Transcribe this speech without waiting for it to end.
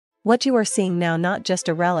What you are seeing now not just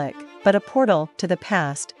a relic, but a portal to the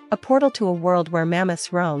past, a portal to a world where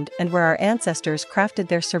mammoths roamed and where our ancestors crafted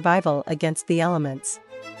their survival against the elements.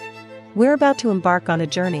 We're about to embark on a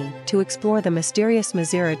journey to explore the mysterious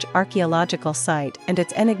Mammoth archaeological site and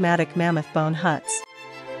its enigmatic mammoth bone huts.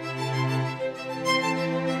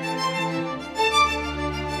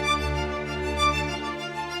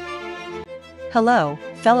 Hello,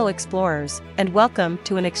 fellow explorers, and welcome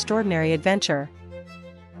to an extraordinary adventure.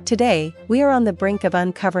 Today, we are on the brink of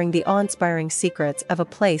uncovering the awe-inspiring secrets of a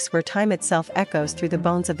place where time itself echoes through the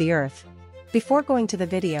bones of the earth. Before going to the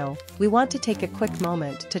video, we want to take a quick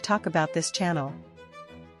moment to talk about this channel.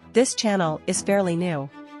 This channel is fairly new.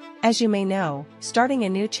 As you may know, starting a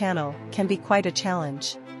new channel can be quite a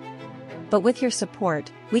challenge. But with your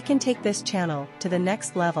support, we can take this channel to the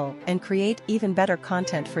next level and create even better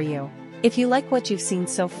content for you. If you like what you've seen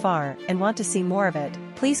so far and want to see more of it,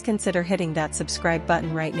 please consider hitting that subscribe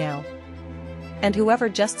button right now. And whoever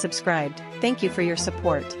just subscribed, thank you for your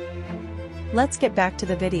support. Let's get back to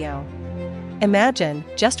the video. Imagine,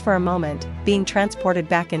 just for a moment, being transported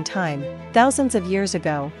back in time, thousands of years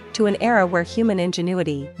ago, to an era where human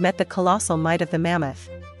ingenuity met the colossal might of the mammoth.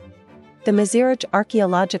 The Mammoth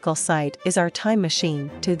archaeological site is our time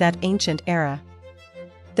machine to that ancient era.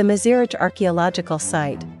 The Mammoth archaeological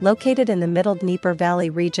site, located in the Middle Dnieper Valley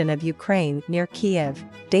region of Ukraine near Kiev,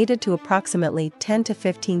 dated to approximately 10 to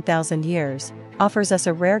 15,000 years, offers us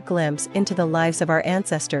a rare glimpse into the lives of our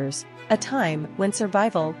ancestors, a time when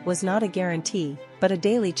survival was not a guarantee, but a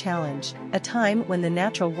daily challenge, a time when the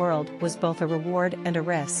natural world was both a reward and a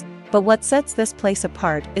risk. But what sets this place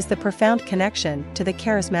apart is the profound connection to the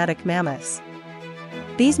charismatic mammoths.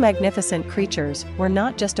 These magnificent creatures were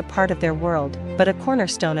not just a part of their world, but a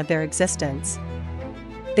cornerstone of their existence.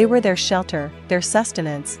 They were their shelter, their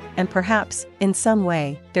sustenance, and perhaps, in some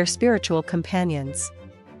way, their spiritual companions.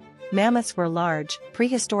 Mammoths were large,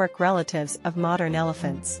 prehistoric relatives of modern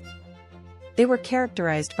elephants. They were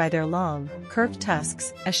characterized by their long, curved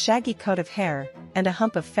tusks, a shaggy coat of hair, and a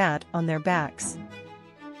hump of fat on their backs.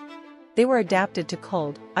 They were adapted to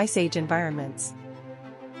cold, Ice Age environments.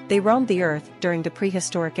 They roamed the earth during the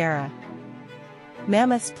prehistoric era.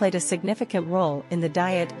 Mammoths played a significant role in the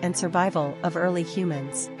diet and survival of early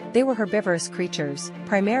humans. They were herbivorous creatures,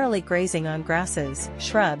 primarily grazing on grasses,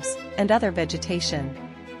 shrubs, and other vegetation.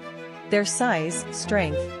 Their size,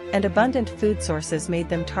 strength, and abundant food sources made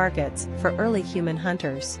them targets for early human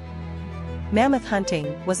hunters. Mammoth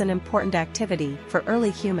hunting was an important activity for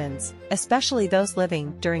early humans, especially those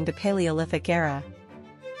living during the Paleolithic era.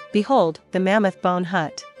 Behold, the mammoth bone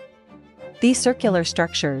hut. These circular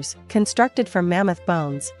structures, constructed from mammoth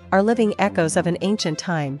bones, are living echoes of an ancient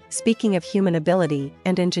time, speaking of human ability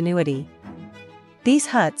and ingenuity. These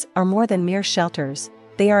huts are more than mere shelters,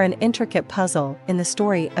 they are an intricate puzzle in the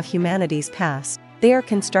story of humanity's past. They are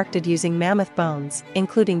constructed using mammoth bones,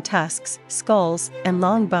 including tusks, skulls, and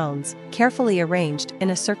long bones, carefully arranged in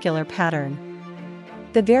a circular pattern.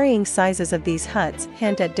 The varying sizes of these huts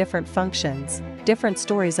hint at different functions, different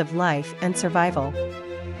stories of life and survival.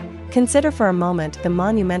 Consider for a moment the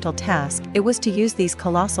monumental task it was to use these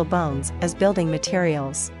colossal bones as building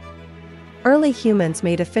materials. Early humans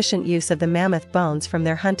made efficient use of the mammoth bones from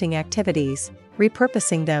their hunting activities,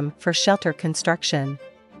 repurposing them for shelter construction.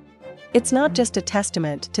 It's not just a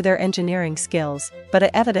testament to their engineering skills, but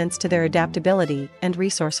an evidence to their adaptability and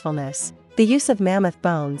resourcefulness. The use of mammoth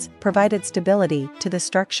bones provided stability to the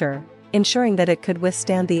structure, ensuring that it could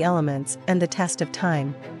withstand the elements and the test of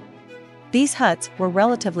time. These huts were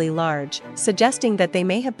relatively large, suggesting that they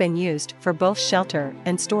may have been used for both shelter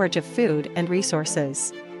and storage of food and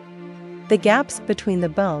resources. The gaps between the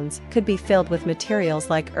bones could be filled with materials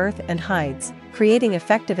like earth and hides, creating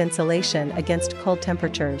effective insulation against cold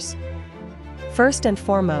temperatures. First and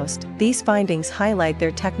foremost, these findings highlight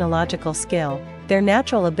their technological skill, their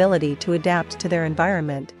natural ability to adapt to their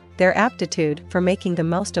environment, their aptitude for making the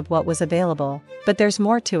most of what was available. But there's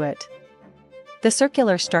more to it. The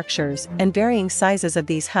circular structures and varying sizes of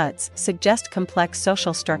these huts suggest complex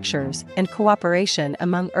social structures and cooperation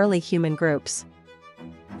among early human groups.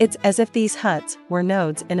 It's as if these huts were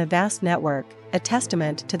nodes in a vast network, a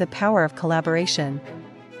testament to the power of collaboration.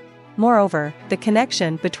 Moreover, the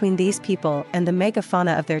connection between these people and the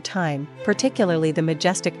megafauna of their time, particularly the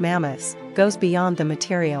majestic mammoths, goes beyond the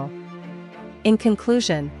material. In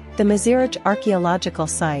conclusion, the Mammoth archaeological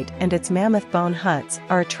site and its mammoth bone huts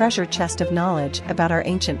are a treasure chest of knowledge about our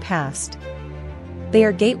ancient past. They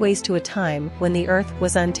are gateways to a time when the earth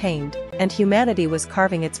was untamed, and humanity was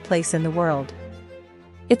carving its place in the world.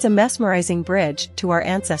 It's a mesmerizing bridge to our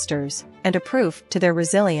ancestors, and a proof to their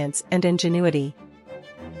resilience and ingenuity.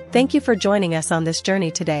 Thank you for joining us on this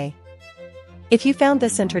journey today. If you found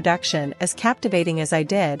this introduction as captivating as I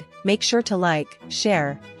did, make sure to like,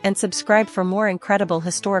 share, and subscribe for more incredible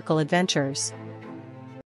historical adventures.